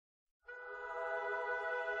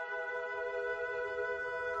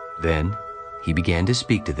Then he began to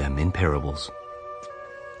speak to them in parables.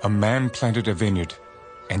 A man planted a vineyard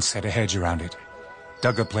and set a hedge around it,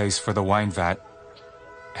 dug a place for the wine vat,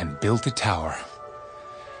 and built a tower.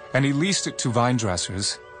 And he leased it to vine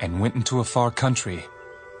dressers and went into a far country.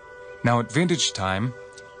 Now at vintage time,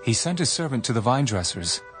 he sent his servant to the vine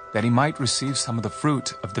dressers, that he might receive some of the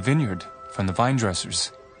fruit of the vineyard from the vine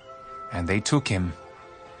dressers. And they took him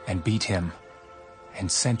and beat him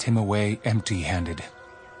and sent him away empty-handed.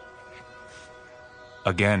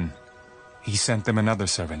 Again, he sent them another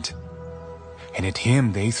servant, and at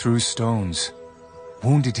him they threw stones,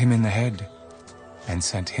 wounded him in the head, and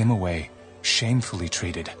sent him away shamefully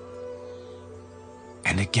treated.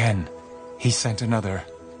 And again he sent another,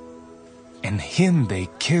 and him they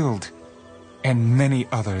killed, and many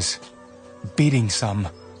others, beating some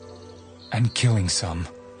and killing some.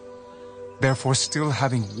 Therefore, still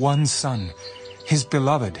having one son, his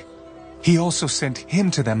beloved, he also sent him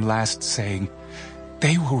to them last, saying,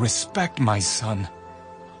 They will respect my son.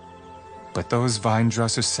 But those vine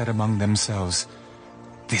dressers said among themselves,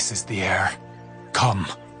 This is the heir. Come,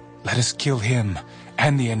 let us kill him,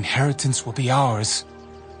 and the inheritance will be ours.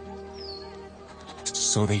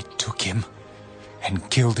 So they took him and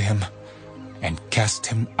killed him and cast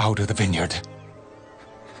him out of the vineyard.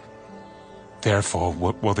 Therefore,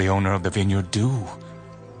 what will the owner of the vineyard do?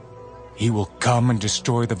 He will come and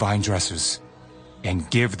destroy the vine dressers and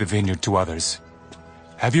give the vineyard to others.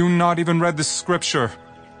 Have you not even read the scripture?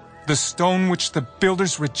 The stone which the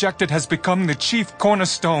builders rejected has become the chief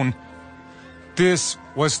cornerstone. This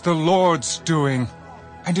was the Lord's doing,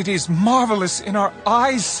 and it is marvelous in our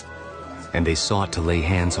eyes. And they sought to lay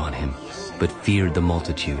hands on him, but feared the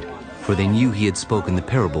multitude, for they knew he had spoken the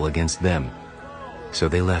parable against them. So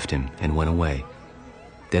they left him and went away.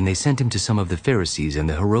 Then they sent him to some of the Pharisees and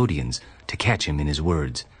the Herodians to catch him in his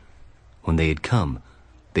words. When they had come,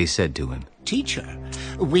 they said to him, Teacher,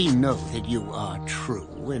 we know that you are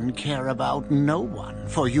true and care about no one,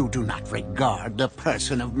 for you do not regard the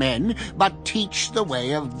person of men, but teach the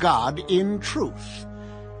way of God in truth.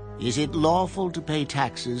 Is it lawful to pay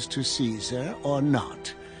taxes to Caesar or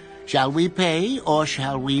not? Shall we pay or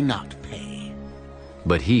shall we not pay?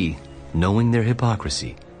 But he, knowing their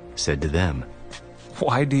hypocrisy, said to them,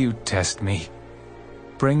 Why do you test me?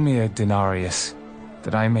 Bring me a denarius,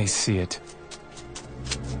 that I may see it.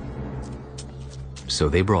 So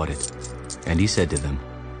they brought it, and he said to them,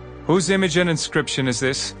 Whose image and inscription is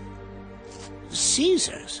this?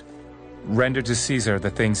 Caesar's. Render to Caesar the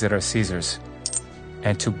things that are Caesar's,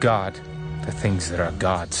 and to God the things that are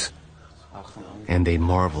God's. And they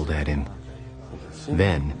marveled at him.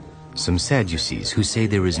 Then some Sadducees, who say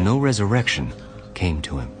there is no resurrection, came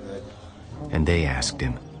to him. And they asked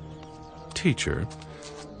him, Teacher,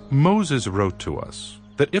 Moses wrote to us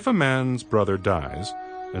that if a man's brother dies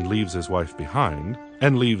and leaves his wife behind,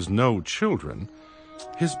 and leaves no children,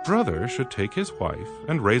 his brother should take his wife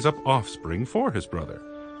and raise up offspring for his brother.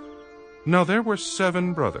 Now there were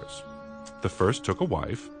 7 brothers. The first took a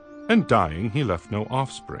wife, and dying he left no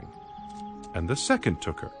offspring. And the second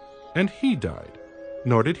took her, and he died,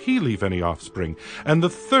 nor did he leave any offspring. And the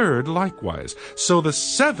third likewise. So the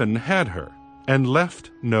 7 had her, and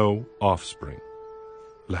left no offspring.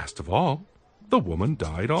 Last of all, the woman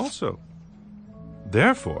died also.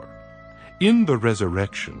 Therefore, in the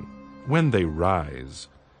resurrection, when they rise,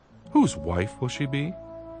 whose wife will she be?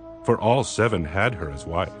 For all 7 had her as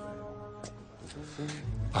wife.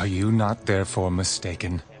 Are you not therefore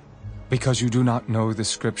mistaken, because you do not know the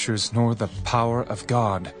Scriptures nor the power of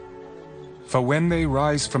God? For when they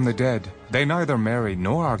rise from the dead, they neither marry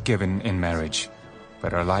nor are given in marriage,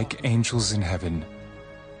 but are like angels in heaven.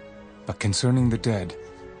 But concerning the dead,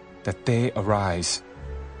 that they arise,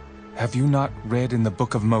 have you not read in the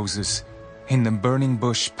book of Moses, in the burning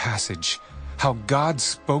bush passage, how God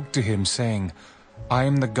spoke to him, saying, I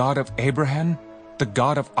am the God of Abraham, the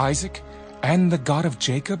God of Isaac, and the God of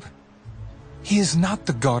Jacob? He is not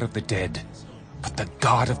the God of the dead, but the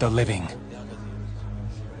God of the living.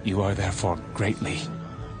 You are therefore greatly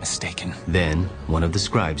mistaken. Then one of the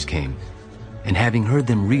scribes came, and having heard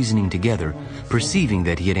them reasoning together, perceiving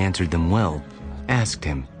that he had answered them well, asked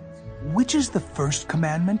him, Which is the first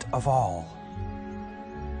commandment of all?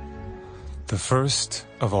 The first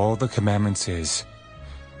of all the commandments is,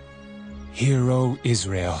 Hear, O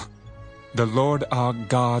Israel, the Lord our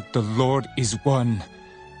God, the Lord is one,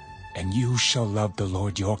 and you shall love the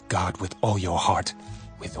Lord your God with all your heart,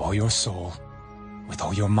 with all your soul, with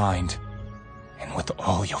all your mind, and with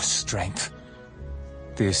all your strength.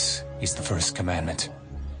 This is the first commandment,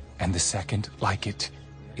 and the second, like it,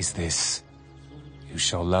 is this: You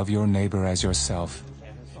shall love your neighbor as yourself.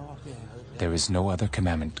 there is no other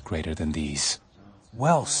commandment greater than these.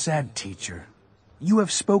 Well said, teacher. You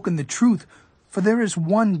have spoken the truth, for there is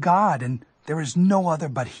one God, and there is no other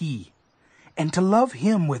but He. And to love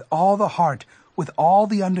Him with all the heart, with all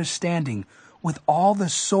the understanding, with all the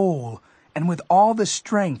soul, and with all the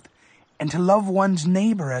strength, and to love one's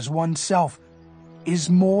neighbor as oneself, is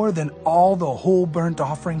more than all the whole burnt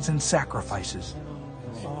offerings and sacrifices.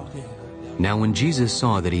 Now when Jesus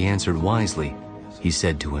saw that he answered wisely, he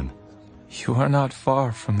said to him, You are not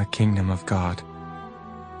far from the kingdom of God.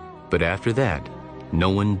 But after that, no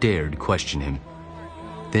one dared question him.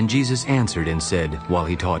 Then Jesus answered and said, while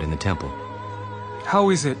he taught in the temple,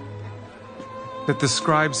 How is it that the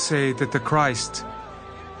scribes say that the Christ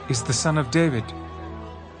is the son of David?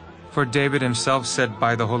 For David himself said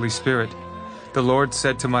by the Holy Spirit, The Lord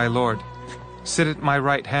said to my Lord, Sit at my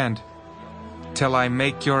right hand, till I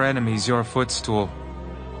make your enemies your footstool.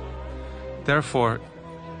 Therefore,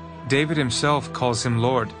 David himself calls him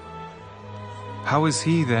Lord. How is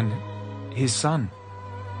he then his son?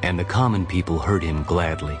 And the common people heard him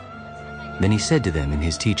gladly. Then he said to them in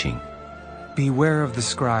his teaching, Beware of the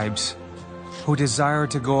scribes, who desire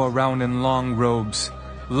to go around in long robes,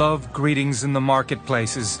 love greetings in the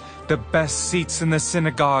marketplaces, the best seats in the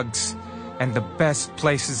synagogues, and the best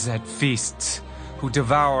places at feasts, who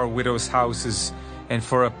devour widows' houses, and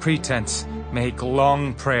for a pretense make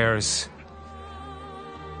long prayers.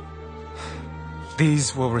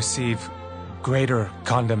 These will receive greater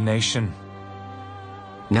condemnation.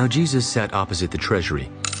 Now Jesus sat opposite the treasury,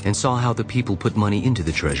 and saw how the people put money into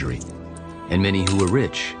the treasury. And many who were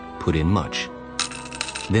rich put in much.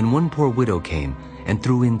 Then one poor widow came, and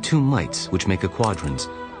threw in 2 mites, which make a quadrans.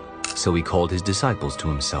 So he called his disciples to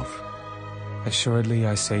himself. Assuredly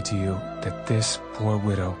I say to you that this poor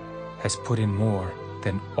widow has put in more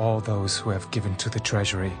than all those who have given to the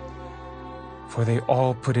treasury. For they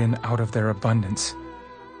all put in out of their abundance,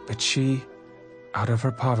 but she, out of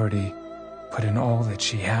her poverty, put in all that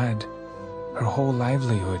she had, her whole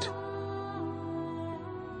livelihood.